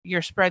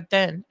you're spread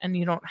thin and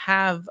you don't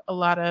have a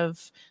lot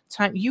of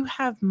time. You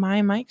have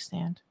my mic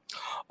stand.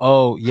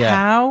 Oh yeah.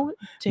 How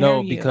dare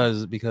No, you?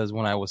 because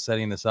when I was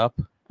setting this up,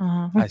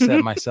 Uh-huh. I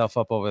set myself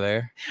up over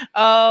there.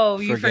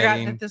 Oh, you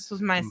forgot that this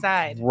was my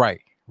side.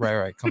 Right.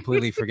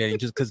 Completely forgetting,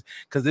 just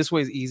because this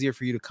way is easier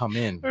for you to come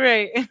in.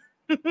 Right.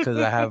 Because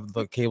I have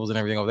the cables and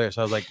everything over there.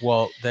 So I was like,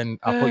 well, then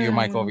I'll put your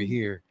mic over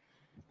here.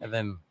 And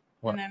then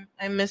what? And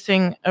I'm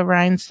missing a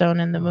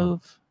rhinestone in the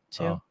move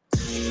too.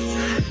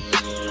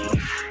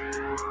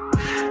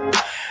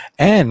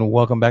 And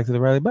welcome back to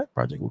the Riley Black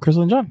Project with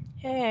Crystal and John.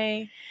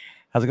 Hey.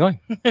 How's it going?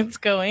 It's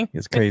going.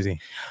 It's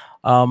crazy.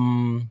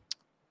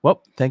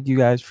 Well, thank you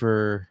guys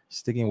for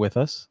sticking with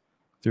us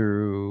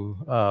through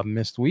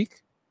missed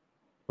week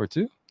or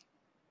two.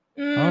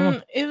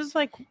 It was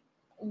like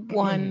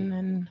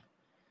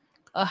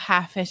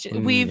 1.5-ish.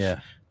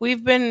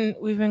 We've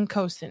been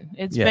coasting.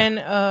 It's been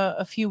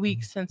a few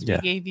weeks since we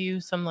gave you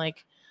some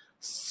like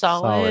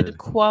solid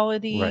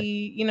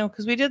quality,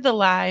 because we did the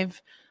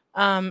live.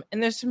 And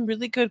there's some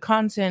really good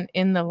content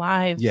in the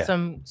live.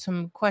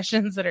 Some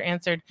questions that are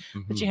answered,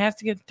 but you have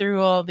to get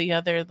through all the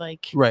other and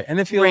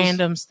it feels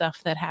random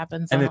stuff that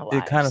happens on the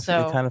live. It kind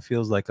of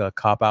feels like a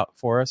cop out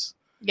for us.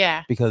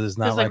 Yeah, because it's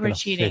not like an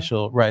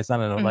official, right? It's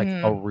not like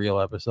a real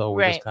episode.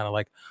 We're just kind of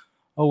like,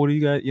 oh, what do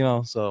you guys,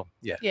 So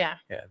yeah.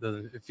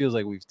 It feels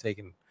like we've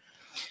taken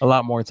a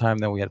lot more time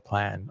than we had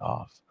planned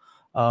off.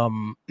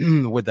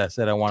 With that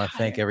said, I want to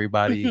thank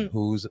everybody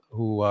who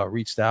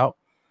reached out.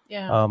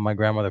 Yeah. My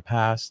grandmother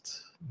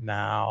passed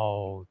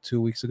now 2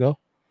 weeks ago.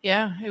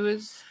 Yeah, it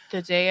was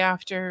the day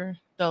after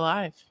the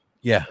live.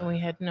 Yeah. And we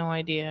had no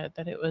idea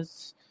that it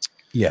was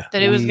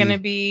was going to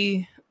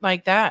be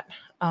like that.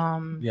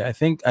 I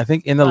think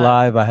in the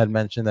live I had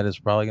mentioned that it's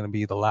probably going to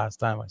be the last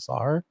time I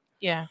saw her.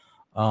 Yeah.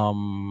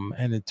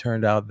 And it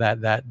turned out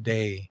that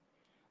day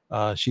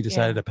she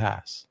decided to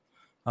pass.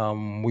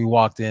 We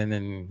walked in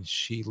and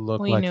she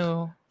looked we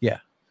knew.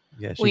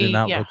 Yeah, she did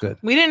not look good.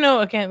 We didn't know.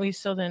 Again, we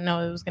still didn't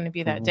know it was going to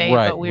be that day,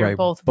 but we were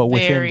both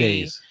within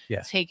days,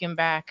 taken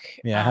back.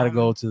 Yeah, I had to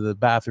go to the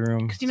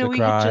bathroom because we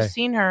had just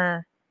seen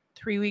her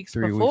 3 weeks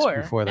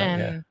before that,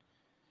 and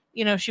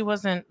she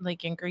wasn't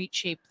like in great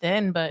shape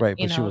then, but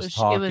she was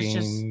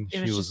talking.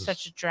 It was just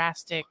such a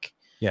drastic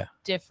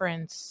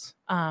difference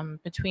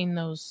between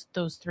those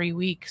 3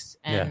 weeks,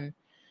 and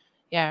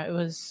it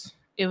was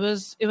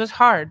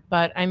hard,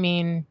 but I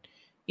mean,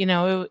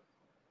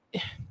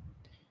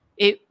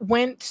 it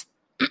went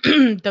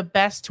the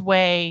best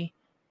way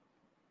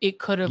it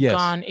could have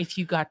gone if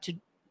you got to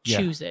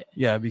choose it.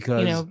 Yeah,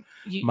 because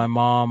my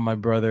mom, my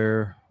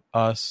brother,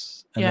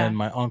 us, and then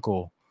my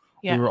uncle,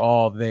 we were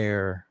all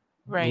there,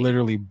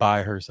 literally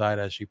by her side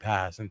as she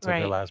passed and took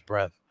her last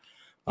breath.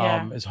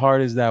 As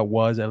hard as that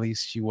was, at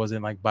least she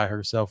wasn't like by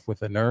herself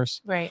with a nurse.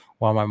 Right.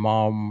 While my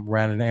mom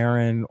ran an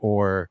errand,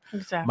 or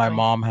my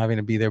mom having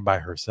to be there by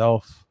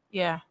herself.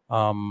 Yeah.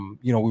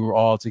 We were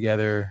all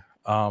together.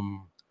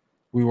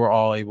 We were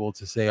all able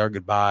to say our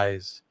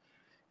goodbyes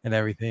and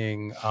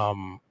everything.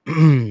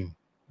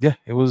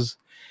 It was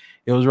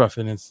rough,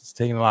 and it's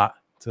taking a lot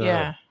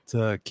to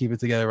keep it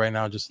together right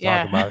now. Just to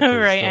talk about it.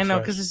 Right. I know,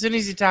 because as soon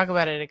as you talk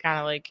about it, it kind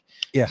of like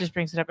just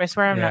brings it up. I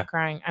swear I'm not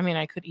crying. I mean,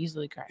 I could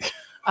easily cry.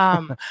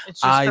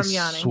 It's just from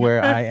yawning. I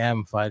swear I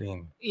am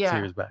fighting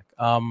tears back.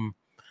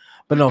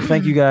 But no,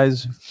 thank you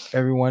guys,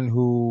 everyone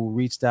who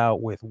reached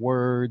out with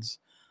words.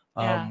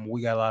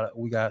 We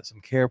got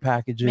some care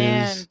packages.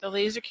 Man, the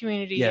laser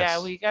community. Yes.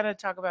 Yeah, we got to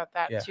talk about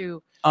that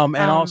too. And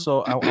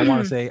also I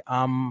want to say,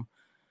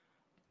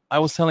 I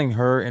was telling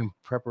her in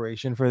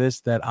preparation for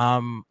this that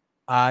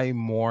I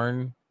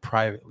mourn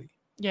privately.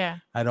 Yeah.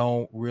 I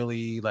don't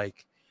really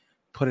like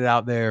put it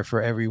out there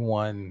for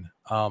everyone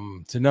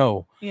to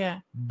know. Yeah.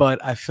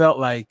 But I felt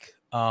like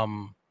I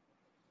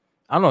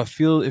don't know,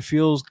 it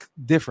feels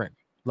different.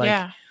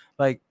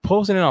 Like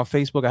posting it on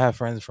Facebook. I have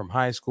friends from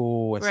high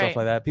school and stuff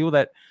like that. People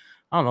that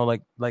I don't know,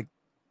 like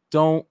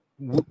don't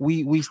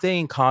we stay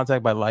in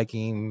contact by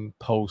liking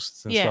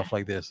posts and stuff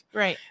like this.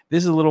 Right.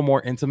 This is a little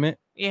more intimate.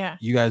 Yeah.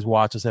 You guys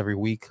watch us every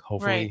week.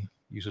 Hopefully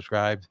you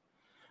subscribed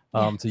to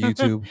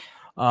YouTube.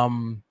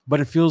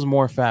 But it feels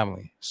more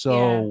family.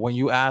 So when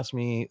you asked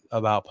me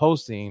about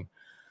posting,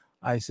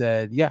 I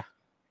said, go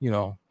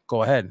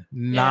ahead.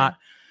 Not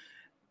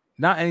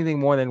anything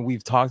more than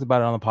we've talked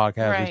about it on the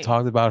podcast. We've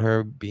talked about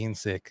her being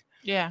sick.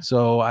 Yeah.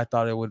 So I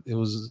thought it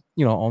was,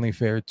 only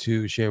fair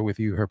to share with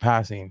you her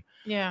passing.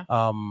 Yeah.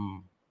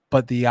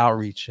 But the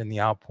outreach and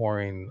the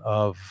outpouring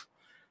of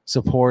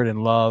support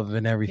and love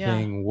and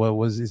everything, it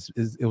was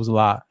a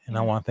lot. And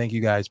I want to thank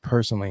you guys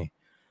personally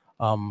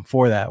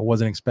for that. I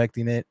wasn't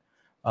expecting it.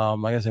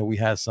 Like I said, we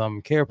had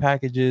some care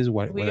packages.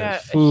 We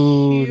got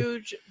food. A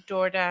huge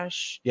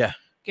DoorDash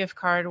gift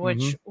card,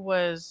 which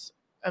was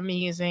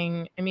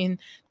amazing. I mean,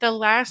 the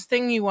last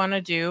thing you want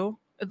to do,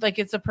 like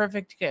it's a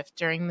perfect gift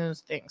during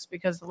those things,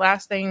 because the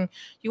last thing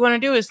you want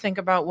to do is think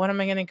about what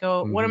am I going to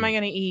go, what am I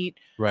going to eat?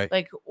 Right.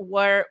 Like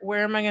where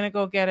am I going to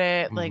go get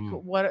it? Like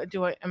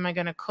am I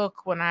going to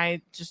cook when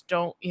I just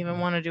don't even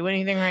want to do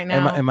anything right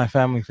now? And my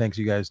family thanks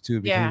you guys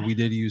too, because we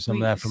did use some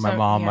of that for my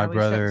mom, my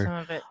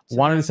brother.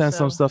 Wanted to send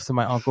some stuff to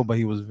my uncle, but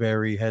he was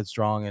very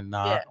headstrong and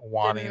not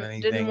wanting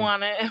anything. Didn't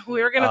want it.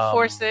 We were going to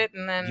force it,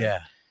 and then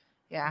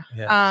yeah.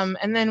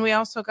 And then we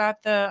also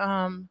got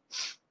the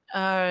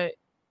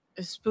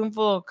a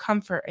spoonful of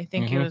comfort, I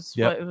think it was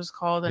what it was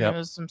called, and it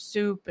was some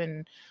soup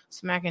and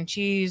some mac and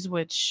cheese,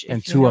 which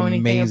and two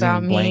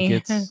amazing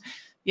blankets.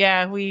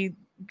 We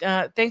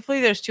thankfully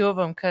there's two of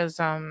them, because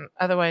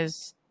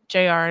otherwise JR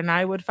and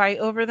I would fight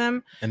over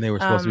them, and they were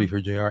supposed to be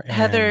for JR.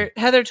 And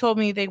Heather told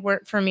me they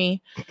weren't for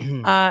me,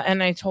 and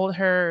I told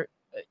her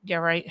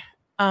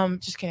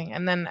just kidding.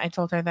 And then I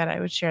told her that I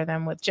would share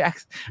them with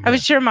Jackson. I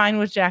would share mine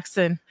with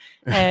Jackson,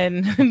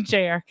 and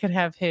JR could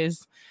have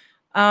his.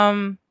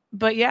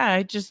 But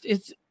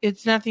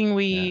it's nothing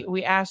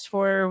we asked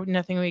for,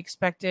 nothing we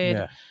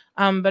expected.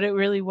 But it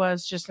really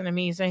was just an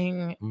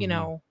amazing,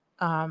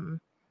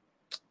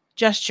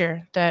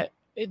 gesture that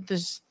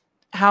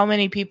how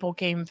many people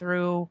came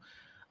through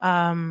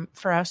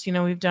for us.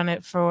 We've done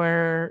it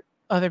for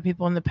other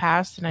people in the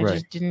past, and I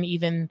just didn't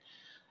even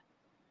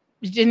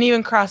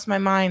cross my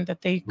mind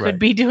that they could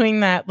be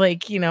doing that,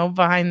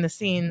 behind the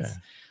scenes.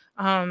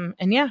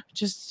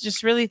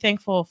 Just really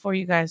thankful for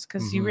you guys,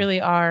 because you really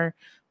are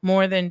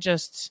more than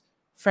just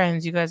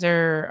friends. You guys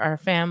are our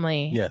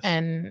family,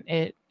 and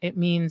it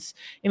means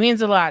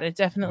a lot. It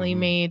definitely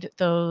made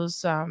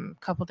those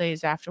couple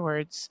days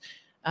afterwards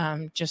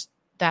just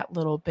that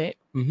little bit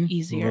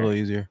easier. A little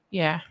easier.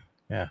 Yeah.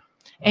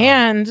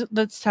 And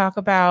let's talk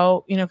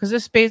about, because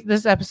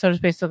this episode is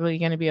basically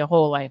going to be a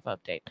whole life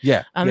update.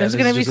 There's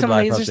going to be some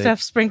laser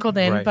stuff sprinkled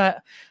in,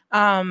 but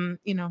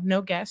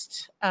no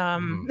guest.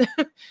 But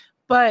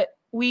I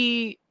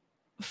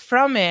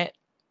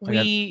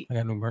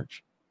got new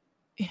merch.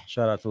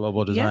 Shout out to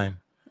Lobo Design.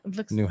 It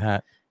looks new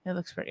hat. It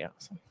looks pretty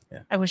awesome.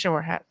 I wish I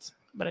wore hats,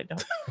 but I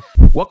don't.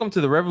 Welcome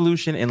to the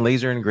revolution in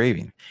laser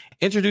engraving.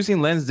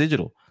 Introducing Lens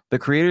Digital, the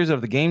creators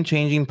of the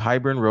game-changing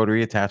Pyburn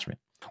rotary attachment.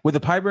 With the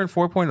Pyburn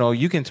 4.0,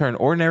 you can turn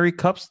ordinary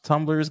cups,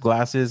 tumblers,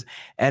 glasses,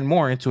 and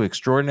more into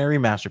extraordinary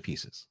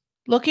masterpieces.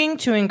 Looking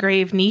to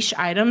engrave niche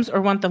items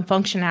or want the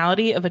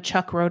functionality of a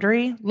Chuck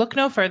rotary? Look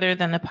no further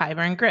than the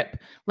Pyburn Grip,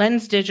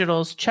 Lens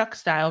Digital's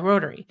Chuck-style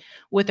rotary.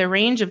 With a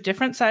range of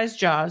different sized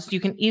jaws, you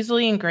can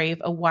easily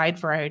engrave a wide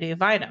variety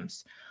of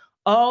items.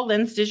 All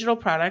Lens Digital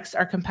products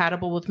are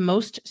compatible with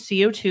most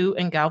CO2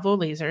 and Galvo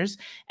lasers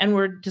and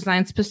were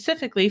designed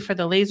specifically for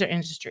the laser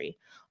industry.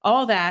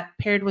 All that,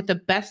 paired with the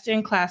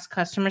best-in-class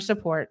customer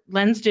support,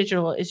 Lens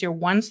Digital is your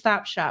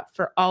one-stop shop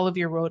for all of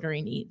your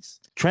rotary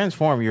needs.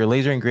 Transform your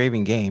laser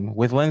engraving game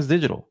with Lens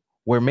Digital,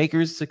 where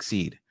makers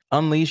succeed.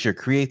 Unleash your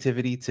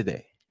creativity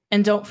today.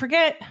 And don't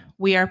forget,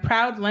 we are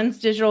proud Lens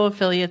Digital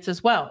affiliates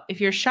as well.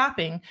 If you're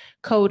shopping,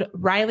 code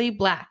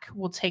RileyBlack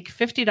will take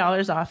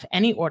 $50 off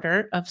any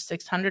order of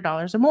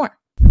 $600 or more.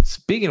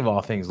 Speaking of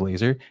all things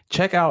laser,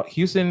 check out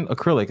Houston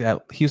Acrylic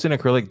at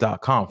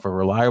houstonacrylic.com for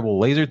reliable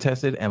laser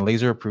tested and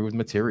laser approved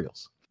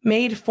materials.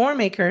 Made for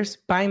makers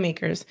by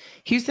makers,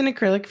 Houston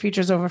Acrylic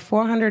features over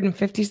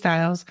 450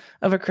 styles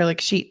of acrylic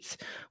sheets.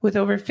 With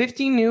over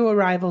 50 new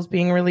arrivals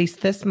being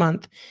released this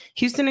month,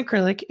 Houston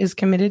Acrylic is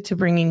committed to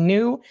bringing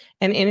new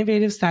and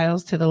innovative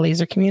styles to the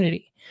laser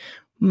community.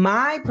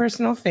 My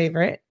personal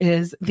favorite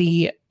is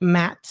the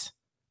matte.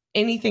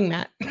 Anything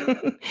matte.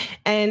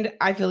 And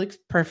I feel it's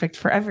perfect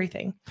for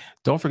everything.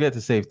 Don't forget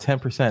to save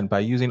 10% by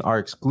using our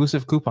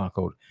exclusive coupon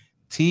code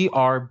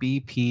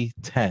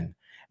TRBP10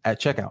 at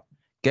checkout.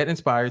 Get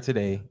inspired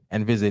today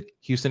and visit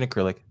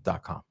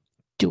houstonacrylic.com.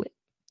 Do it.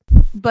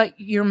 But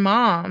your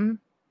mom,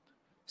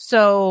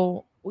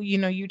 so,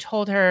 you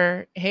told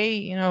her,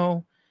 hey,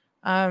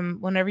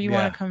 whenever you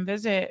want to come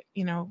visit,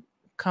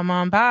 come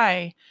on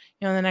by,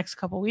 the next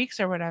couple weeks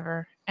or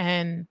whatever.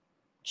 And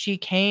she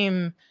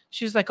came.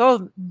 She was like,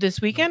 "Oh,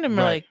 this weekend," and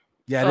we're like,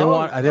 "Yeah, I didn't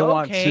want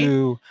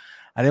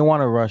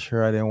to rush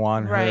her. I didn't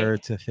want her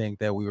to think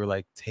that we were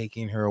like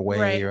taking her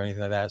away or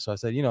anything like that." So I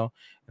said, in a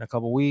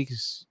couple of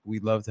weeks,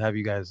 we'd love to have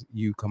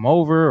you come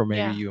over, or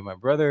maybe you and my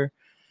brother,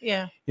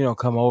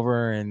 come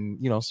over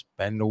and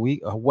spend a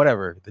week, or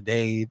whatever, the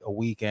day, a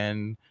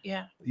weekend,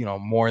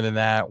 more than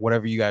that,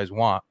 whatever you guys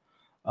want.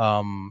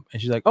 And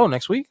she's like, "Oh,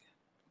 next week,"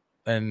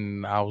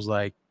 and I was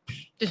like,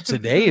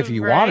 "Today, if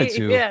you wanted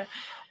to." Yeah.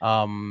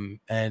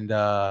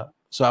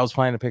 So I was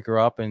planning to pick her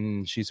up,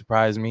 and she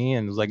surprised me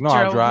and was like, "No,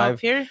 I'll drive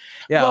here."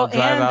 Yeah, I'll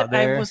drive out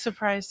there. I was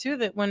surprised too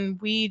that when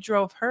we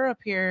drove her up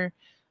here,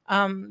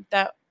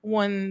 that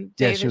one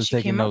day that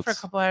she came up for a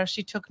couple hours,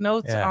 she took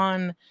notes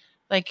on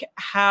like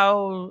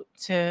how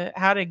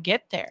to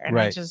get there, and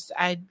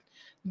I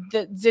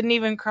didn't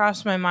even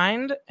cross my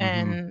mind,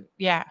 and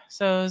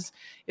so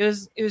it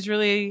was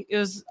really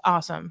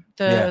awesome.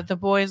 The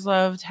boys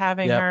loved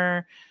having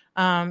her.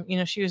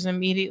 She was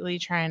immediately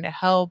trying to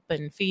help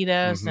and feed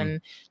us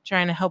and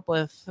trying to help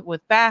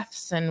with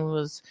baths, and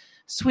was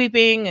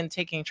sweeping and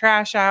taking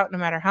trash out, no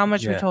matter how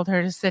much we told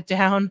her to sit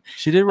down.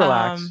 She did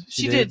relax.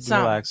 She did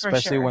some, relax,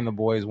 especially when the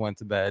boys went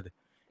to bed.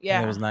 Yeah.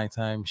 And it was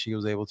nighttime. She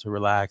was able to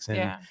relax,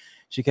 and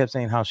she kept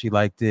saying how she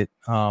liked it,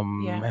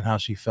 and how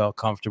she felt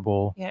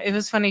comfortable. Yeah, it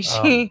was funny.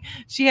 She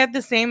had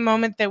the same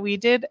moment that we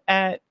did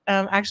at.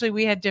 Actually,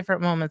 we had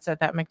different moments at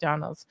that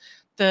McDonald's.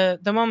 The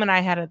moment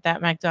I had at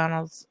that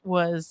McDonald's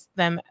was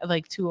them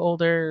like two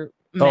older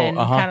men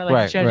kind of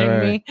like judging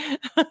me.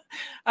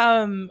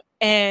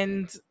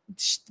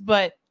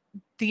 But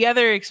the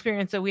other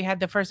experience that we had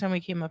the first time we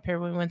came up here,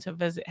 when we went to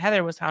visit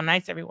Heather, was how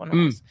nice everyone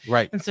was.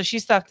 Right. And so she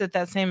stopped at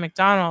that same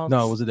McDonald's.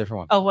 No, it was a different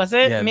one. Oh, was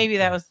it? Yeah, maybe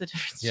that was the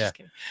difference. Yeah. Just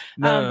kidding.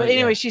 But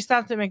anyway, she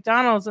stopped at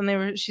McDonald's,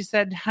 and she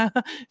said,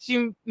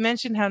 she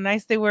mentioned how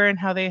nice they were and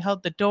how they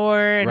held the door,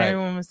 and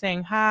everyone was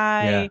saying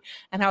hi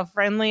and how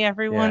friendly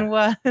everyone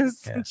was.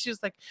 Yeah. And she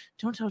was like,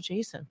 don't tell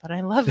Jason, but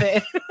I love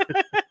it.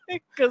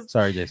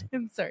 Sorry, Jason.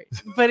 I'm sorry.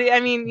 But I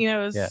mean, it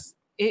was...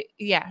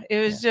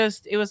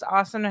 It was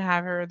awesome to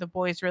have her. The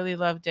boys really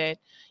loved it.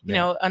 You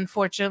know,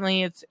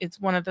 unfortunately, it's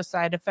one of the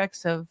side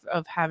effects of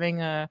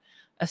having a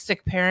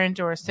sick parent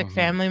or a sick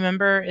family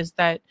member is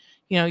that,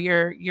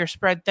 you're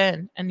spread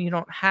thin and you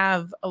don't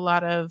have a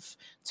lot of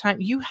time.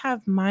 You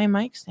have my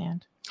mic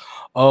stand.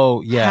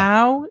 Oh yeah.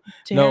 How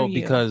dare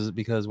you?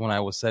 because when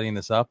I was setting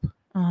this up,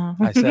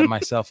 I set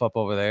myself up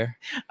over there.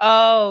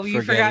 Oh,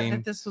 you forgot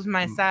that this was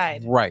my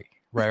side. Right.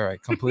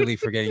 Completely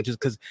forgetting, just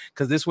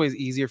because this way is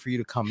easier for you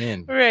to come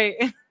in. Right.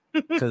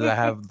 Because I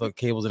have the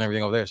cables and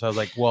everything over there. So I was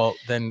like, well,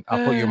 then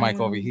I'll put your mic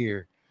over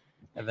here.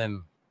 And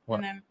then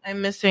what? And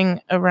I'm missing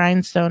a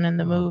rhinestone in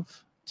the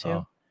move too.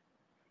 Oh.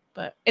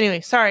 But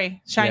anyway,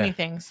 sorry, shiny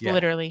things,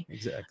 literally.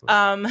 Exactly.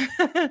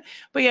 But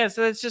yeah,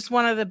 so it's just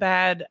one of the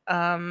bad,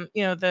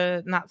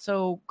 the not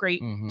so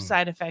great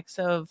side effects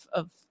of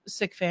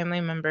sick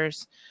family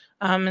members.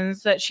 And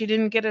it's that she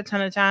didn't get a ton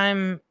of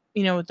time,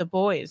 with the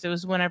boys. It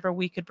was whenever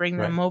we could bring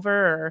them over,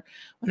 or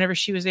whenever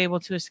she was able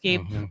to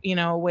escape,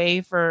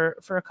 away for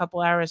a couple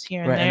hours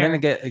here and there.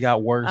 And then it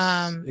got worse.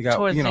 It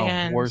got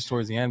worse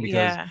towards the end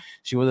because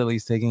she was at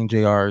least taking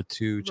JR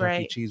to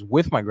Chuck E. Cheese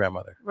with my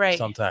grandmother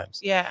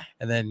sometimes. Yeah.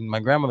 And then my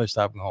grandmother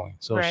stopped going.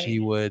 So she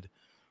would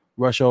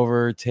rush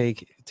over,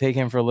 take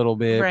him for a little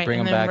bit,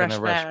 bring him back, and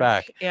then rush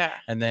back. Yeah.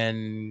 And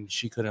then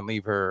she couldn't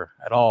leave her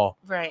at all.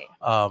 Right.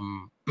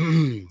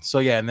 So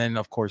and then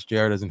of course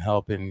JR doesn't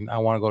help, and I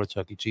want to go to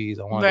Chuck E. Cheese.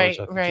 I want to go to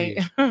Chuck E.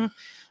 Cheese.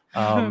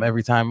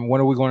 Every time,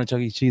 when are we going to Chuck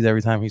E. Cheese?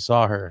 Every time he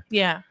saw her.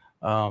 Yeah.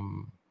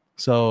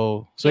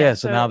 So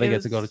now they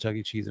get to go to Chuck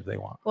E. Cheese if they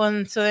want. Well,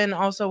 and so then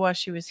also while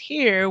she was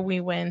here, we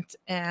went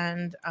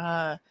and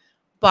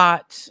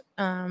bought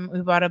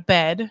a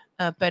bed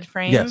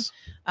frame. Yes.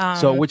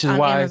 So which is on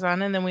why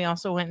Amazon, and then we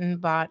also went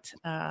and bought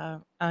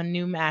a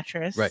new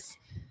mattress. Right.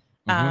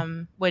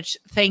 Which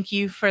thank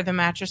you for the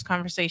mattress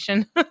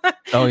conversation.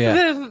 Oh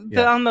yeah.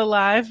 On the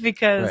live,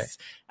 because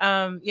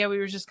we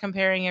were just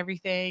comparing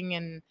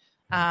everything,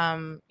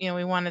 and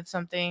we wanted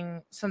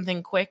something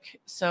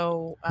quick,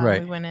 so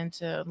we went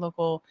into a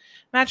local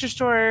mattress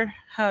store,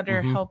 had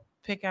her help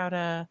pick out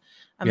a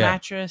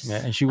mattress.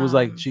 Yeah, and she was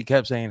like, she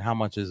kept saying, how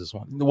much is this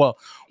one? Well,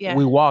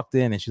 we walked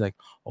in and she's like,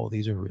 oh,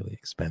 these are really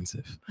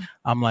expensive.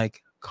 I'm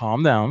like,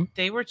 calm down.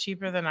 They were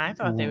cheaper than I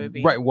thought they would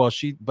be. Right. Well,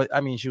 she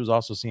was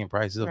also seeing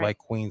prices of like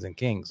queens and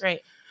kings.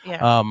 Right.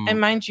 Yeah.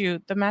 And mind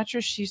you, the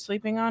mattress she's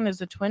sleeping on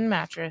is a twin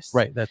mattress.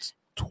 Right. That's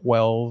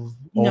 20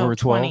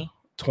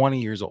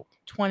 years old.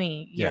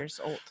 20 years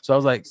old. So I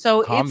was like,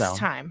 so calm it's down.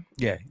 Time.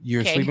 Yeah.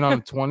 You're sleeping on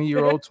a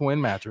 20-year-old twin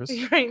mattress.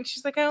 Right. And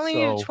she's like, I only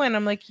need a twin.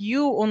 I'm like,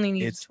 you only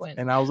need a twin.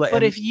 And I was like,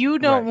 but if you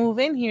don't move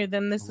in here,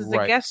 then this is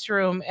a guest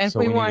room, and so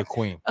we want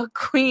a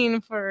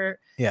queen for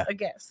a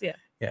guest. Yeah.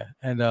 Yeah.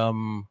 And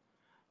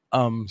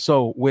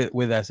so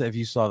with that said, if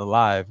you saw the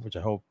live, which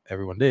I hope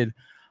everyone did,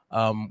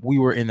 we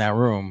were in that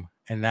room,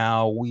 and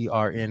now we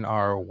are in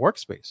our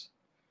workspace.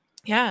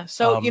 Yeah.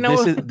 So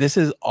this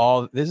is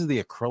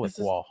the acrylic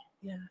wall.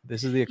 Yeah.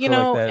 This is the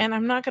acrylic and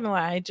I'm not gonna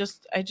lie,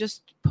 I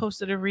just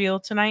posted a reel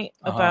tonight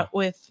about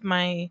with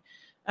my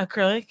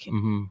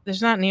acrylic.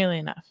 There's not nearly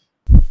enough.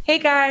 Hey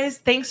guys,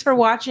 thanks for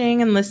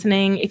watching and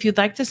listening. If you'd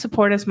like to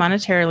support us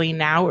monetarily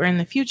now or in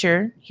the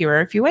future, here are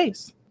a few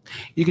ways.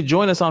 You can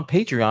join us on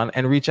Patreon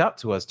and reach out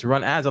to us to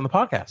run ads on the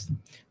podcast.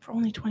 For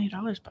only $20,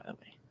 by the way.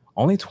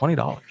 Only $20.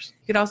 You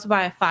could also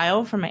buy a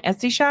file from my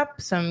Etsy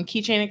shop, some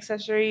keychain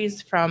accessories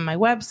from my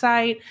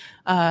website,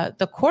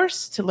 the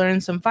course to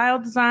learn some file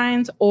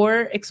designs,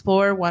 or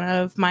explore one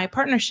of my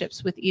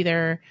partnerships with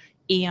either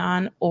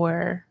Eon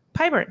or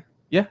Pyburn.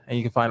 Yeah, and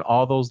you can find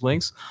all those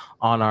links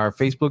on our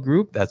Facebook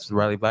group. That's the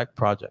Riley Black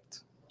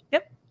Project.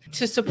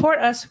 To support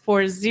us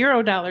for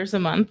 $0 a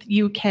month,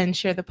 you can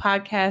share the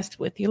podcast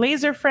with your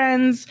laser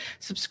friends,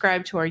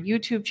 subscribe to our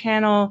YouTube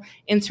channel,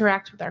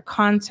 interact with our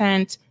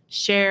content,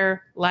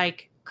 share,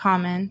 like,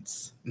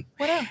 comments.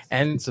 What else?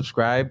 And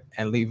subscribe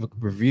and leave a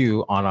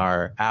review on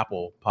our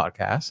Apple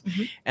podcast.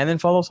 And then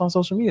follow us on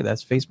social media.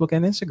 That's Facebook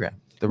and Instagram.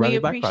 The Riley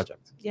Black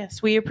Project.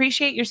 Yes, we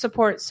appreciate your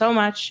support so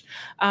much.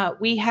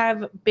 We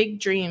have big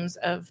dreams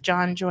of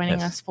John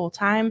joining us full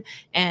time,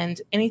 and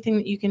anything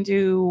that you can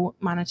do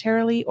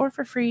monetarily or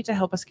for free to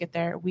help us get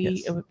there,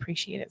 we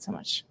appreciate it so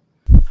much.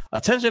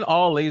 Attention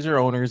all laser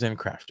owners and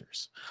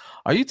crafters.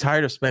 Are you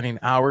tired of spending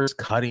hours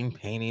cutting,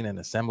 painting, and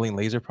assembling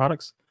laser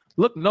products?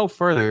 Look no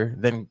further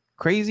than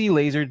Crazy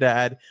Laser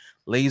Dad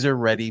Laser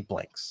Ready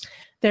Blanks.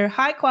 Their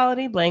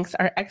high-quality blanks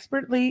are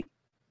expertly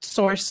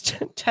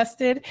sourced,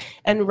 tested,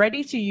 and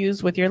ready to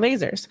use with your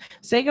lasers.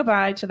 Say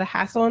goodbye to the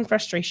hassle and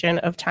frustration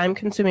of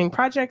time-consuming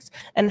projects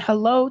and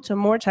hello to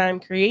more time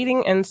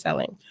creating and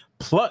selling.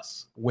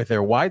 Plus, with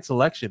their wide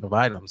selection of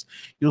items,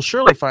 you'll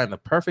surely find the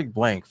perfect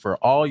blank for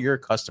all your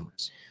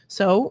customers.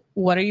 So,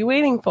 what are you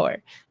waiting for?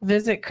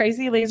 Visit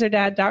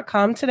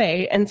crazylaserdad.com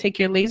today and take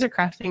your laser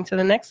crafting to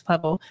the next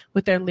level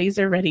with their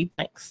laser ready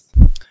blanks.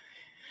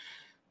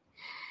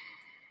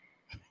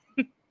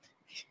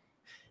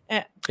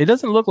 It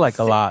doesn't look like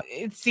a lot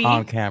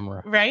on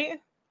camera,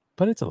 right?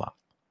 But it's a lot.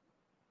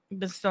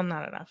 But still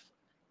not enough.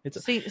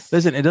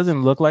 Listen, it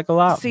doesn't look like a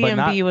lot.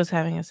 CMB was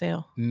having a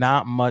sale.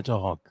 Not much.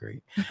 Oh,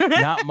 great.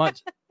 Not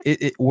much.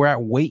 We're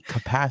at weight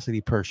capacity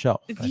per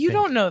shelf. You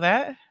don't know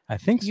that. I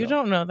think so. You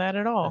don't know that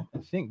at all. I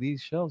think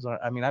these shelves are.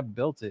 I mean, I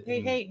built it.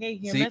 Hey!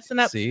 You're messing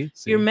up.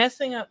 You're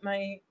messing up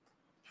my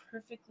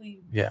perfectly.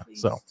 Yeah.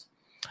 Pleased. So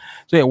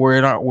yeah, we're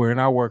in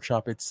our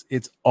workshop.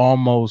 It's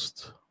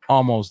almost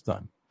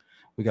done.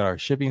 We got our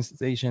shipping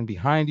station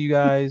behind you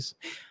guys.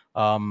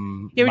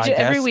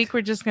 Every week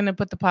we're just gonna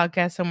put the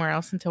podcast somewhere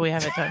else until we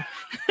have it done.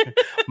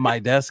 My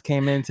desk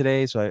came in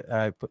today, so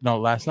I put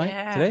last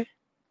night. Today,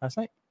 last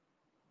night.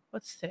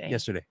 What's today?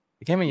 Yesterday.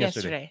 It came in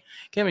yesterday.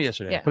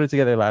 Yeah. I put it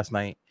together last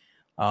night,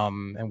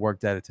 and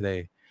worked at it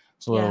today.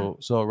 So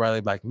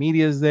Riley Black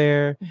Media is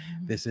there.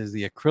 This is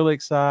the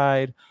acrylic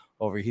side.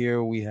 Over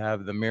here we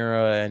have the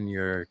mirror and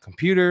your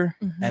computer,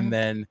 and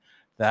then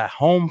that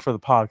home for the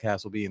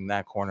podcast will be in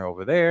that corner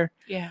over there.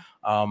 Yeah.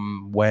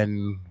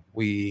 When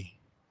we're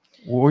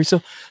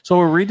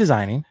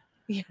redesigning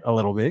a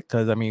little bit,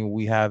 because I mean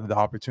we have the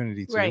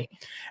opportunity to. Right.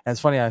 And it's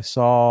funny, I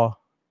saw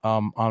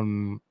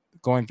on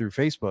going through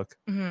Facebook,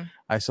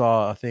 I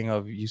saw a thing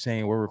of you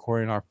saying we're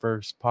recording our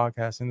first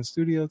podcast in the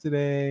studio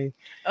today.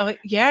 Oh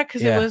yeah,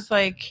 because it was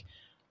like,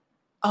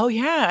 oh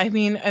yeah. I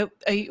mean, man,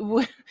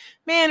 we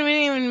didn't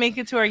even make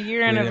it to our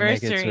year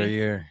anniversary. Didn't make it to a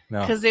year,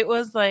 no, because it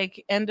was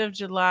like end of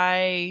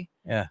July.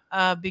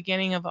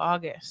 Beginning of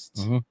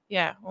August.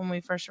 Yeah, when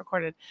we first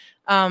recorded.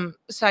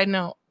 Side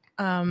note,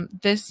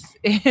 this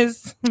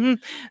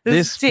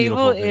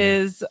table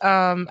is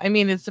I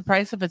mean it's the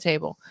price of a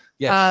table.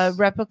 Yes.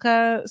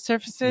 Replica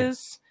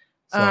surfaces.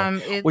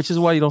 Which is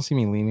why you don't see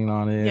me leaning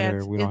on it,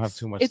 or we don't have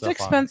too much. It's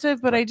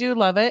expensive, but I do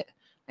love it.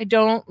 I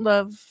don't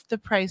love the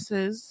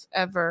prices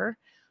ever.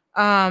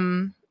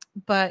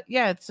 But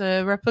yeah, it's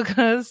a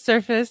replica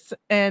surface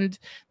and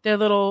their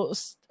little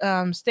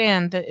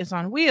stand that is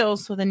on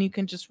wheels. So then you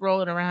can just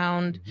roll it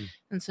around.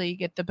 And so you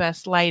get the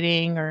best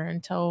lighting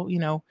and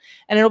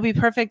it'll be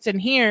perfect in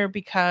here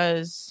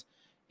because,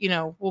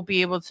 we'll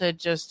be able to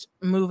just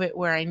move it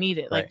where I need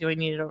it. Like, do I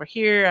need it over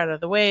here out of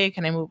the way?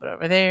 Can I move it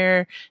over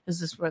there? Is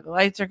this where the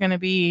lights are going to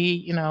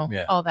be?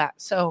 All that.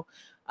 So,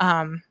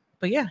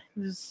 but yeah,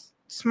 this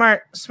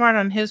smart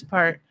on his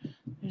part.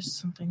 There's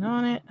something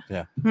on it.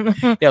 Yeah.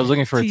 I was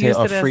looking for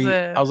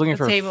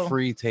a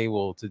free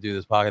table to do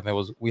this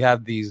podcast. We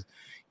have these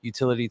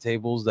utility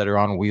tables that are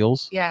on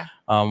wheels. Yeah.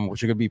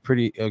 Which are gonna be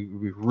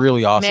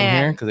really awesome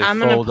here because they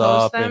fold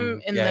up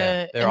them in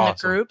the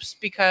groups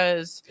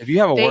because if you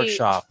have a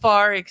workshop,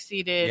 far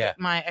exceeded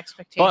my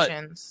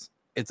expectations.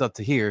 But it's up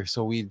to here,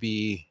 so we'd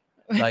be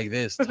like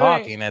this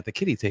talking at the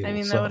kiddie table. I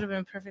mean, that would have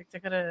been perfect. I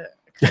could have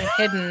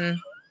hidden.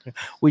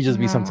 We just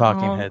be some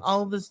talking heads.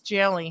 All this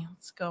jelly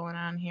that's going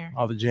on here.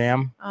 All the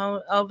jam.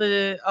 All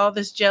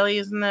this jelly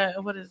is in the,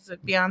 what is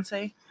it?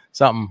 Beyonce.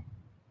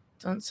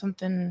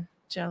 Something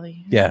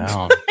jelly.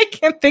 Yeah. I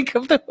can't think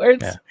of the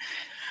words.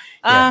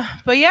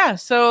 But yeah.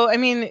 So I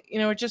mean,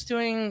 we're just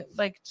doing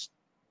like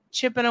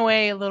chipping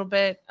away a little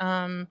bit.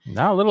 Not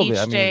a little bit.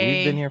 I mean,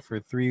 we've been here for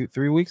three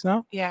weeks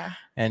now. Yeah.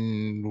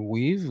 And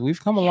we've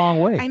come a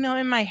long way. I know.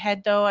 In my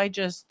head, though, I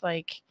just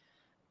like.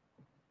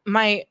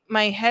 My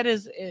head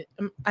is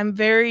I'm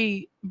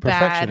very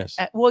bad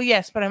at, well,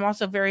 yes, but I'm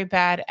also very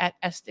bad at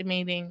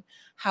estimating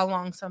how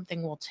long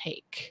something will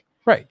take.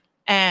 Right.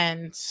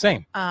 And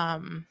same.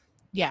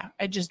 Yeah,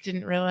 I just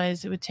didn't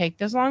realize it would take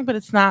this long, but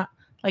it's not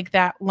like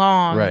that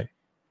long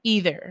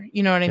either.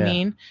 You know what I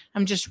mean?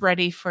 I'm just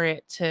ready for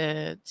it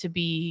to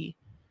be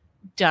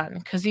done,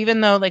 because even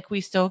though like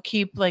we still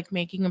keep like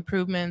making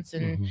improvements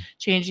and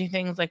changing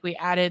things, like we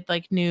added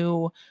like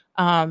new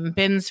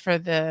bins for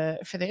the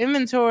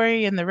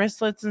inventory and the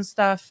wristlets and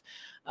stuff.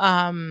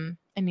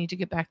 I need to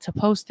get back to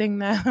posting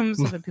them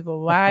so that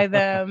people buy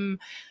them,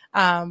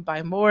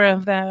 buy more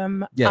of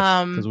them.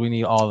 Yes, because we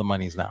need all the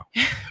monies now.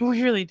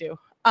 We really do.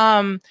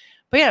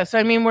 But yeah, so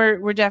I mean,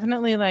 we're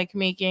definitely like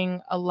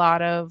making a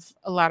lot of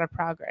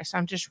progress.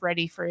 I'm just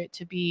ready for it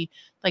to be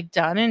like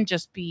done and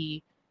just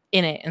be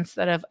in it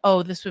instead of,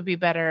 oh, this would be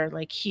better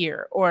like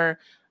here, or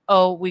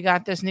oh, we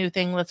got this new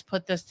thing, let's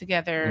put this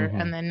together,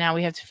 and then now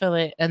we have to fill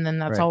it, and then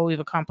that's all we've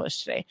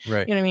accomplished today.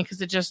 Right. You know what I mean?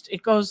 Because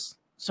it goes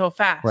so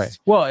fast. Right.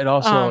 Well, it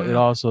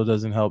also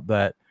doesn't help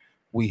that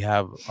we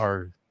have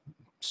our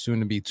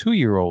soon to be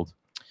 2-year-old.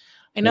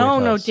 I know,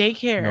 no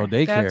daycare. No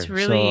daycare. That's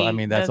really, so I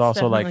mean, that's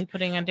also like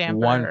putting a damper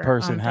one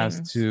person has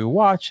things. to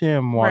watch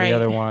him while the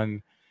other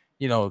one,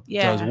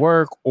 does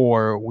work,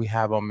 or we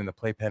have him in the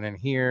playpen in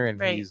here,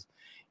 and he's,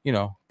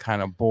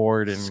 kind of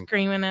bored and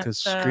screaming at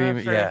stuff,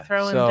 or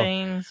throwing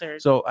things, or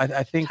so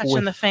I think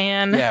touching the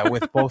fan.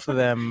 With both of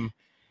them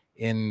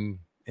in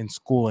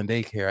school and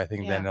daycare, I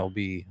think then it'll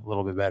be a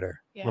little bit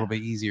better, a little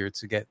bit easier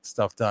to get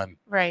stuff done,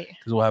 right?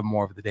 Because we'll have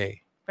more of the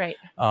day. Right.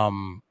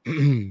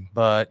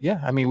 But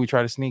yeah, I mean, we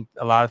try to sneak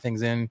a lot of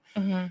things in,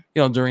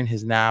 during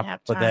his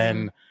nap but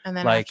then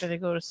like after they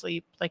go to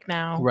sleep, like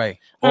now. Right.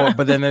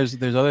 But then there's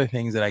other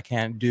things that I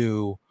can't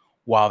do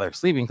while they're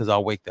sleeping because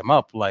I'll wake them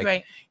up,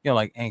 like,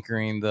 like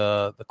anchoring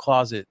the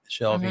closet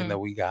shelving that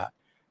we got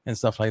and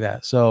stuff like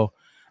that. So,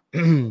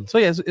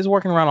 it's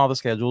working around all the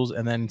schedules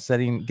and then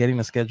getting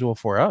a schedule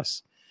for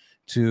us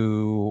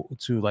to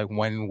like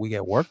when we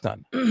get work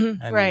done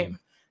and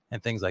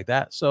things like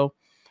that. So,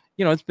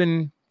 it's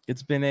been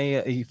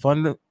a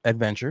fun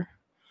adventure.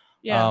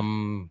 Yeah.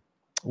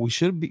 We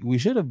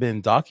should have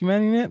been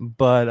documenting it,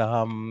 but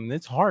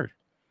it's hard.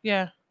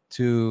 Yeah.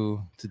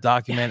 To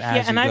document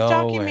as and you I've go.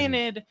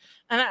 documented,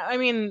 and I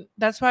mean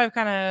that's why I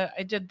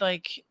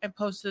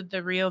posted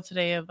the reel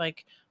today of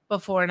like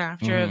before and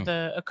after of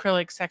the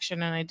acrylic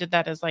section, and I did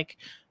that as like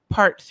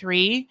part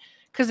 3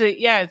 because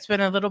it's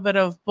been a little bit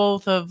of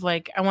both of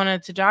like I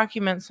wanted to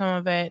document some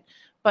of it,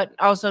 but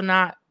also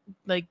not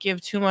like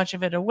give too much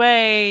of it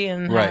away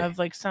and have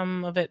like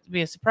some of it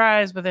be a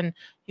surprise, but then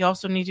you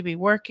also need to be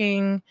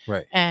working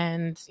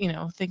and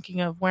thinking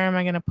of where am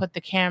I going to put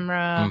the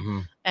camera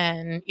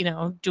and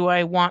do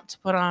I want to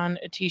put on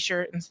a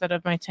t-shirt instead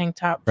of my tank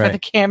top for the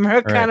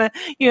camera, kind of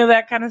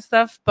that kind of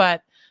stuff.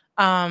 But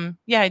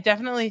I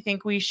definitely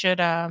think we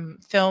should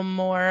film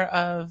more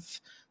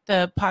of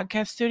the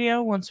podcast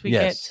studio once we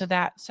get to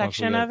that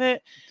section of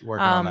it,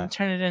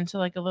 turn it into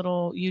like a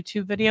little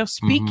YouTube video.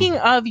 Speaking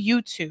of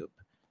YouTube,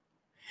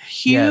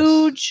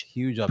 huge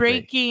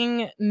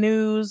breaking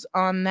news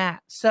on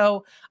that.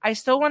 So I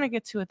still want to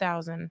get to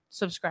 1,000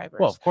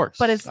 subscribers. Well, of course,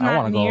 but it's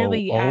not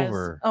nearly as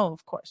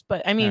of course.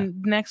 But I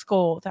mean, next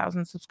goal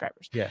 1,000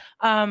 subscribers. Yeah.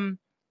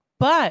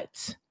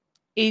 But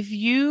if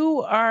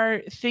you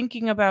are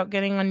thinking about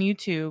getting on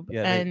YouTube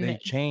and they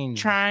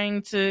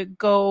trying to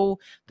go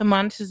the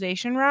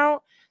monetization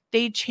route,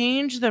 they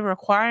change the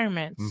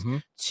requirements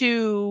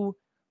to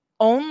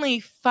only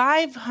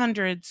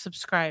 500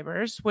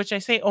 subscribers, which I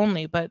say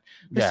only, but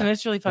listen,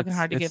 it's really fucking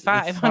hard to get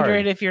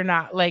 500 if you're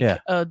not like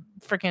a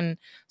freaking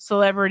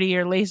celebrity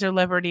or laser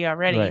celebrity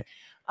already. Right.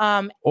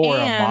 Or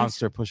a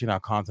monster pushing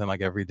out content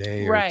like every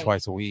day or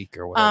twice a week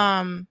or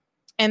whatever.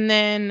 And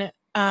then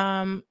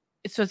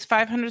so it's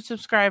 500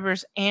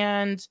 subscribers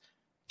and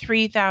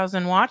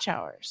 3,000 watch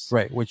hours.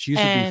 Right, which used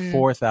to be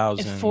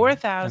 4,000.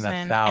 4,000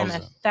 and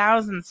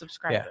 1,000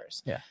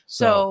 subscribers. Yeah.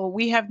 So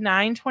we have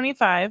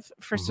 925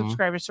 for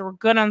subscribers. So we're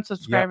good on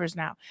subscribers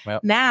now.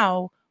 Yep.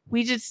 Now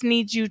we just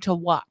need you to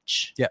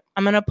watch. Yeah.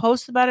 I'm going to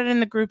post about it in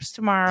the groups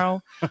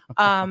tomorrow.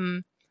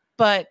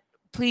 But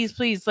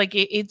please, like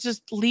it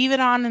just leave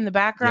it on in the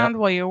background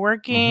while you're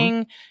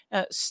working.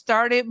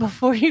 Start it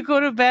before you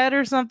go to bed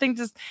or something.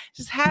 Just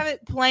have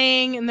it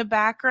playing in the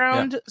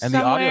background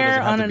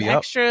somewhere on an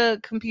extra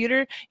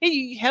computer.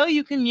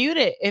 You can mute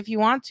it if you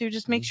want to.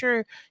 Just make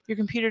sure your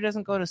computer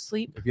doesn't go to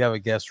sleep. If you have a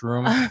guest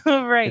room,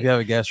 right? If you have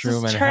a guest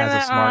room and it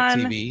has a smart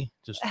TV,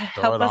 just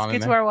help us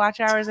get to our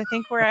watch hours. I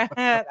think we're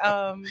at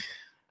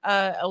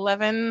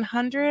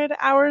 1,100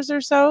 hours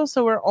or so.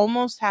 So we're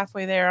almost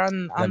halfway there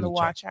on the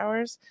watch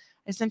hours.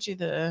 I sent you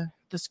the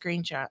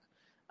screenshot.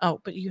 Oh,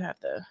 but you have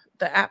the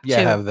app too. Yeah,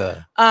 I have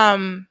the.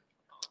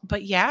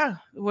 But yeah,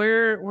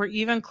 we're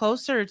even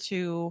closer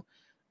to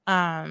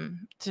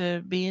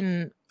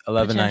being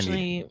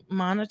potentially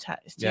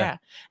monetized. Yeah.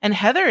 And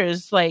Heather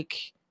is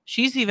like,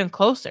 she's even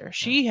closer.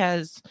 She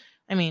has,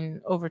 I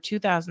mean, over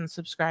 2,000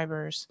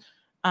 subscribers.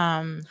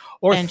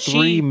 Or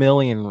 3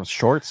 million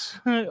shorts.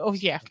 Oh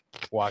yeah,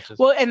 watches.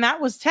 Well, and that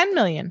was 10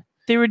 million.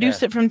 They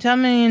reduced it from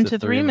 10 million to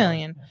 3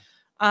 million.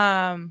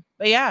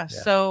 But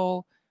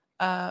so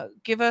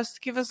give us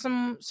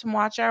some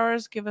watch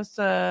hours. Give us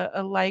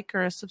a like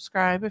or a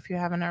subscribe if you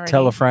haven't already.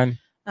 Tell a friend.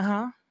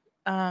 But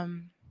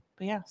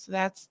yeah, so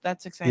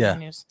that's exciting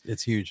news.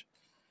 It's huge.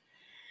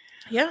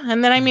 Yeah,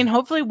 and then I mean,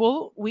 hopefully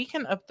we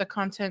can up the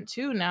content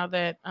too now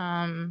that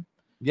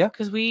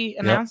because we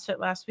announced it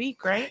last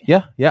week, right?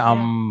 Yeah.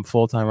 I'm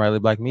full-time Riley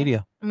Black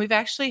Media, and we've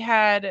actually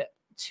had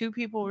 2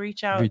 people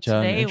reach out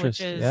today,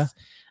 which is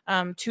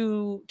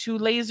two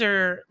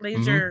laser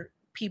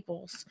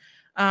peoples.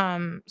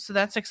 So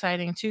that's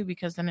exciting too,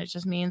 because then it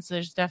just means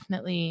there's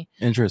definitely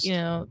interest,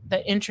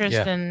 the interest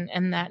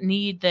and that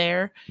need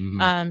there.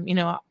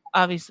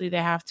 Obviously they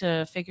have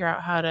to figure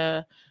out how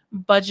to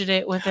budget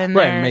it within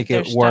make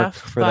their it work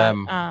stuff, for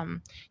them.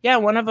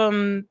 One of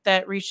them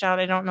that reached out,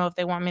 I don't know if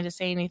they want me to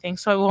say anything,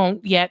 so I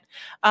won't yet.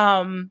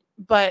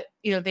 But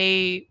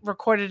they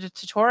recorded a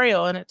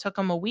tutorial and it took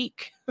them a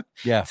week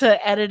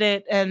to edit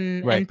it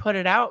and put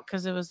it out,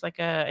 because it was like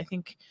I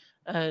think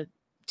a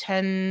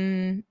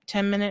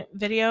 10-minute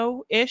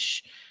video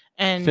ish,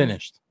 and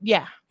finished.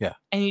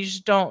 And you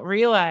just don't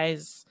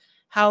realize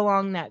how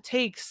long that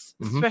takes,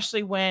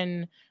 especially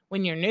when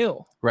you're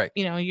new, right?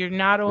 You're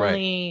not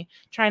only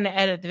trying to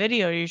edit the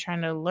video, you're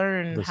trying to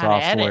learn the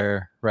how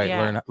software, to edit.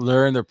 right?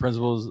 Learn the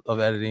principles of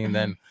editing, and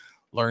then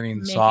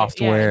learning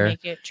software.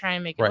 Try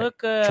and make it look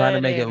good. Trying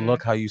to make it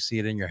look how you see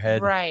it in your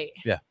head. Right.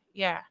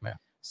 Yeah.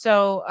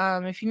 So,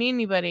 if you need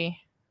anybody,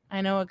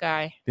 I know a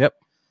guy. Yep.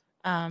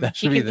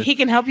 He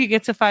can help you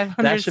get to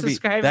 500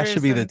 subscribers. That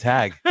should be the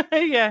tag.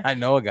 Yeah. I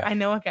know a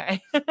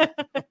guy.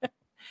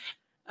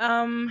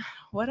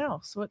 What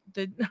else?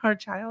 Our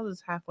child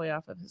is halfway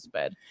off of his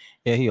bed.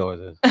 Yeah, he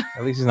always is.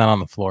 At least he's not on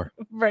the floor.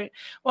 Right.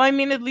 Well, I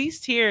mean, at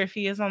least here, if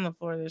he is on the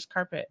floor, there's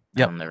carpet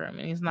on the room,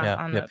 and he's not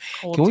on the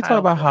cold. Can we talk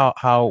about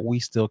how we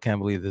still can't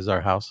believe this is our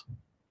house?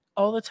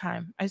 All the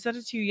time. I said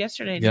it to you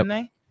yesterday, didn't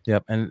I?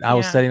 Yep. And I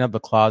was setting up the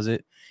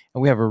closet,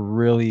 and we have a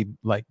really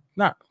it's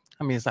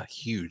not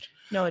huge.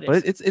 No, it is.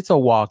 But it's a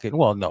walk-in.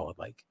 Well, no,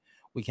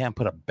 we can't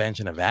put a bench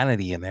and a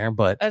vanity in there,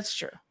 but that's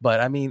true. But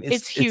I mean,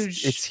 it's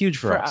huge. It's huge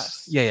for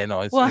us. Yeah,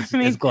 no,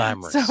 it's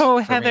glamorous. So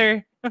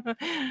Heather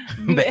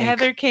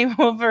came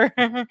over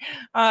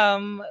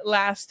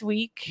last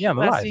week. Yeah,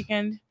 last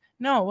weekend.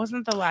 No, it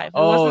wasn't the live. It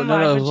wasn't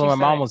live. It was when my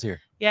mom was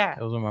here. Yeah,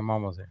 it was when my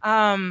mom was here.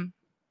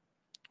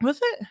 Was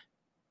it?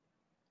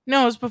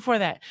 No, it was before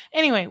that.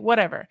 Anyway,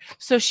 whatever.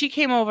 So she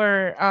came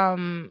over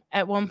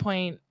at one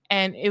point,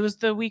 and it was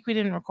the week we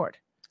didn't record.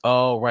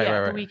 Oh,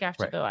 right. The week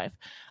after the live.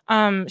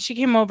 She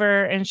came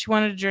over and she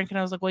wanted a drink, and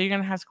I was like, well, you're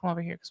gonna have to come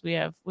over here because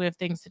we have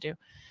things to do.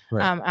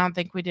 Right. I don't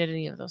think we did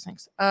any of those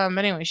things. But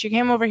anyway, she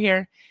came over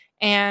here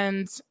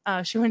and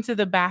she went to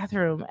the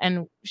bathroom,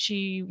 and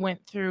she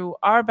went through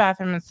our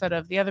bathroom instead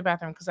of the other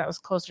bathroom because that was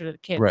closer to the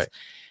kids. Right.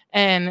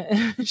 And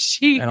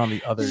and on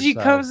the other she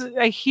side. comes,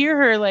 I hear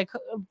her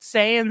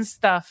saying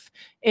stuff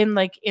in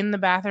the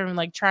bathroom,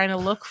 trying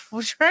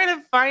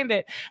to find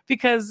it,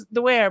 because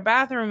the way our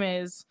bathroom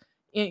is,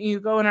 you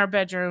go in our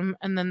bedroom,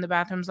 and then the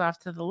bathroom's off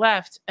to the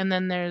left, and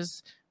then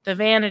there's the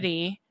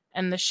vanity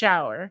and the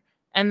shower,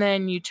 and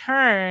then you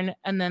turn,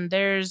 and then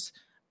there's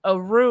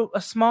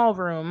a small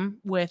room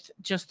with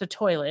just the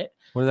toilet.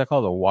 What is that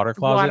called? A water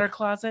closet? Water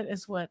closet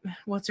is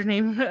what's her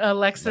name?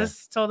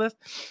 Alexis told us.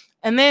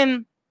 And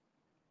then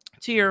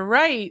to your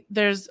right,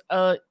 there's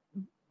a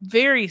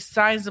very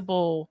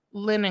sizable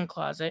linen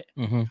closet.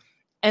 Mm-hmm.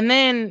 And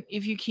then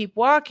if you keep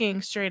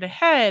walking straight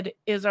ahead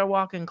is our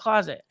walk-in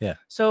closet. Yeah.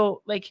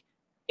 So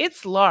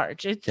it's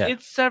large.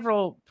 It's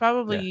several,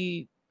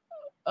 probably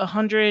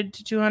 100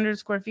 to 200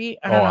 square feet.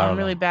 I don't know. I'm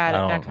really bad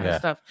at that kind of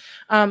stuff.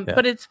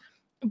 But it's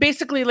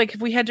basically if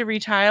we had to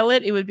retile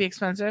it, it would be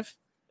expensive,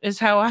 is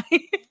how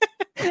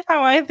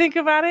I think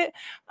about it.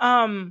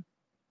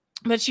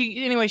 But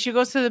she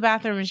goes to the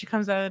bathroom, and she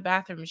comes out of the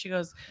bathroom, and she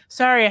goes,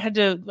 sorry,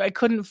 I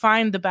couldn't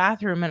find the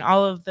bathroom and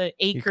all of the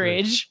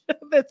acreage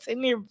that's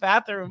in your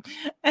bathroom.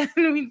 And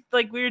we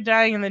were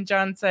dying. And then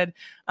John said,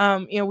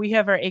 we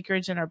have our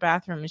acreage in our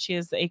bathroom, and she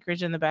has the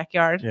acreage in the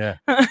backyard. Yeah.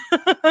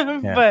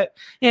 But,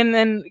 and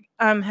then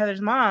Heather's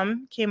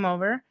mom came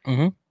over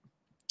to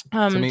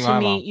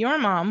meet your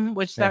mom,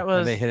 which that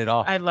was, they hit it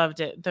off. I loved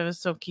it. That was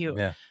so cute.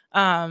 Yeah.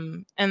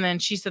 And then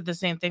she said the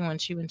same thing when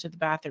she went to the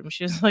bathroom.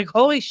 She was like,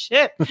 holy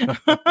shit.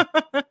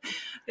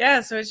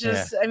 Yeah. So it's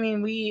just, I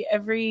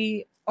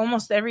mean,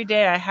 almost every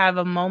day I have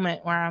a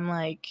moment where I'm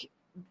like,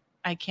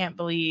 I can't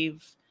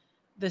believe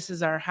this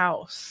is our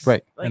house.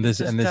 Right. And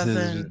this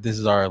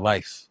is our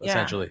life,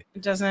 essentially.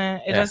 It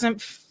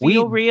doesn't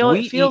feel real.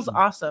 It feels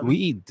awesome. We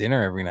eat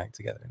dinner every night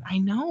together now. I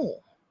know.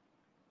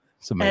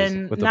 It's amazing.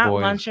 And with the not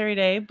boys. Lunch every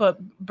day, but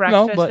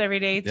breakfast every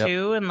day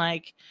too. And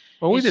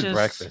well, we did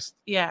breakfast.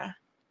 Yeah.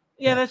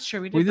 Yeah, that's true.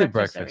 We did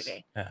breakfast every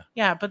day.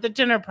 Yeah, but the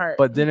dinner part.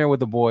 But dinner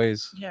with the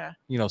boys. Yeah.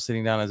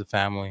 Sitting down as a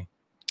family.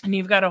 And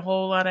you've got a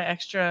whole lot of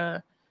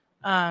extra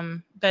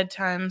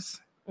bedtimes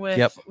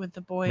with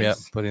the boys. Yep,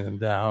 putting them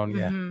down.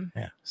 Mm-hmm.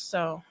 Yeah.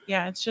 So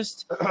it's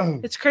just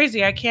it's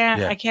crazy. I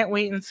can't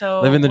wait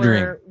until living the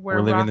dream.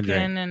 We're living the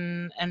dream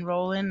and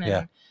rolling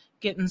and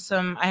getting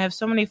some. I have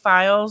so many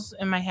files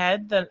in my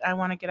head that I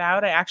want to get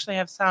out. I actually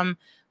have some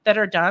that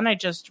are done. I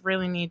just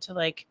really need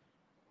to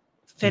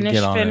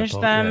finish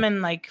them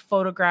and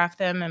photograph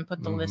them and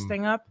put the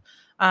listing up.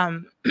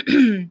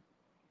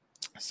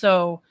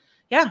 So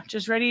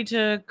just ready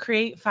to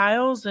create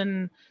files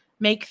and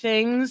make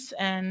things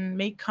and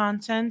make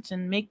content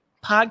and make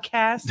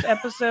podcast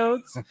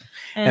episodes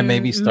and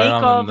maybe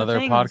start on another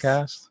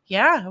podcast.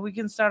 Yeah, we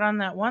can start on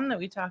that one that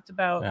we talked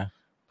about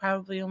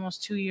probably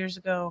almost 2 years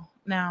ago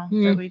now.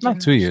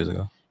 Not 2 years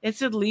ago.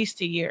 it's at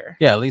least a year.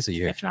 Yeah, at least a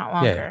year, if not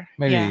longer.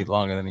 Maybe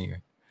longer than a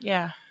year.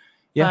 Yeah.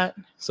 Yeah.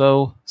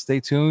 So stay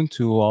tuned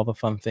to all the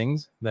fun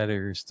things that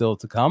are still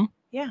to come.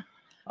 Yeah.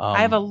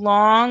 I have a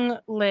long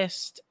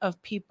list of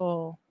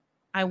people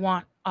I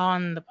want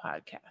on the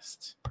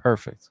podcast.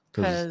 Perfect.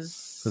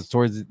 Because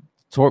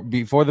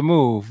before the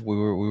move, we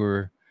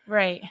were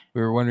right.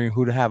 We were wondering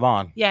who to have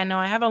on. Yeah, no,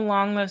 I have a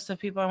long list of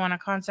people I want to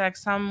contact.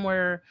 Some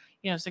were,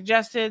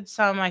 suggested.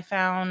 Some I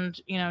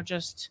found,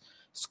 just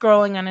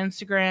scrolling on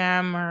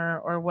Instagram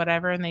or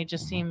whatever, and they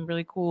just seem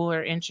really cool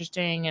or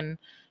interesting, and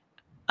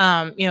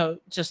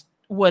just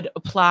would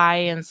apply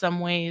in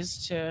some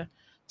ways to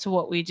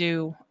what we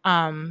do.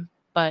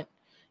 But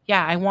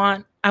yeah, I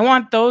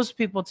want those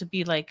people to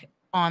be like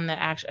on the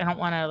action. I don't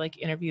want to like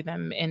interview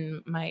them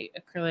in my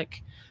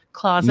acrylic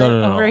closet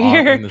over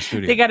here. In the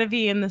studio. They got to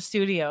be in the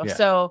studio. Yeah.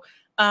 So,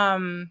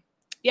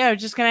 we're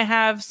just going to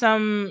have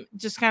some,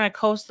 just kind of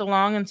coast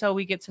along until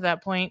we get to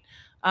that point.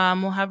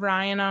 We'll have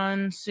Ryan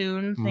on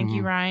soon. Thank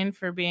you, Ryan,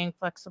 for being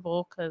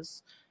flexible,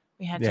 because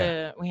we had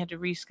to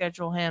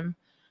reschedule him.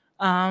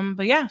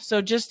 But yeah,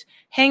 so just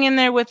hang in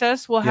there with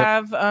us. We'll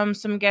have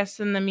some guests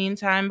in the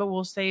meantime, but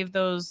we'll save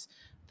those,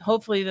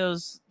 hopefully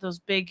those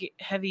big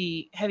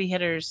heavy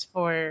hitters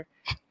for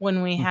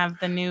when we have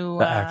the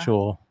new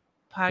actual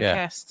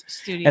podcast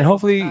studio. And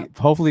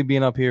hopefully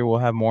being up here, we'll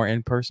have more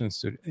in-person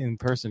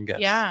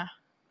guests. Yeah,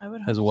 I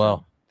would hope as well.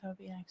 So. That would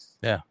be nice.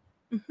 Yeah.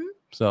 Mm-hmm.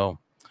 So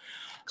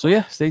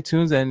yeah, stay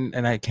tuned,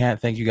 and I can't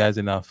thank you guys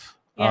enough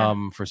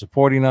for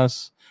supporting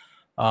us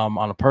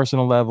on a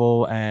personal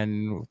level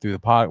and through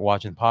the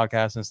watching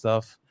podcasts and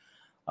stuff.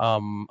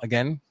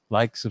 Again,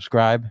 like,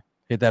 subscribe,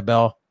 hit that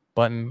bell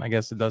button. I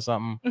guess it does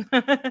something.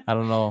 I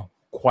don't know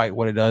quite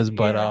what it does,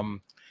 but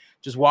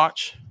just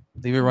watch.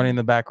 Leave it running in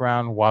the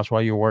background. Watch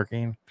while you're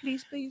working.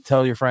 Please.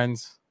 Tell your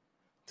friends,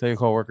 tell your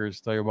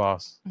coworkers, tell your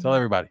boss, tell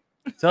everybody.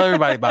 Tell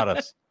everybody about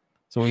us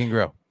so we can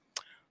grow.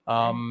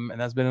 And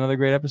that's been another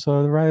great episode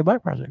of the Riley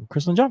Black Project.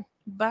 Crystal and John.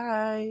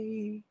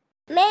 Bye.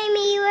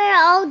 Maybe we're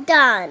all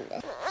done.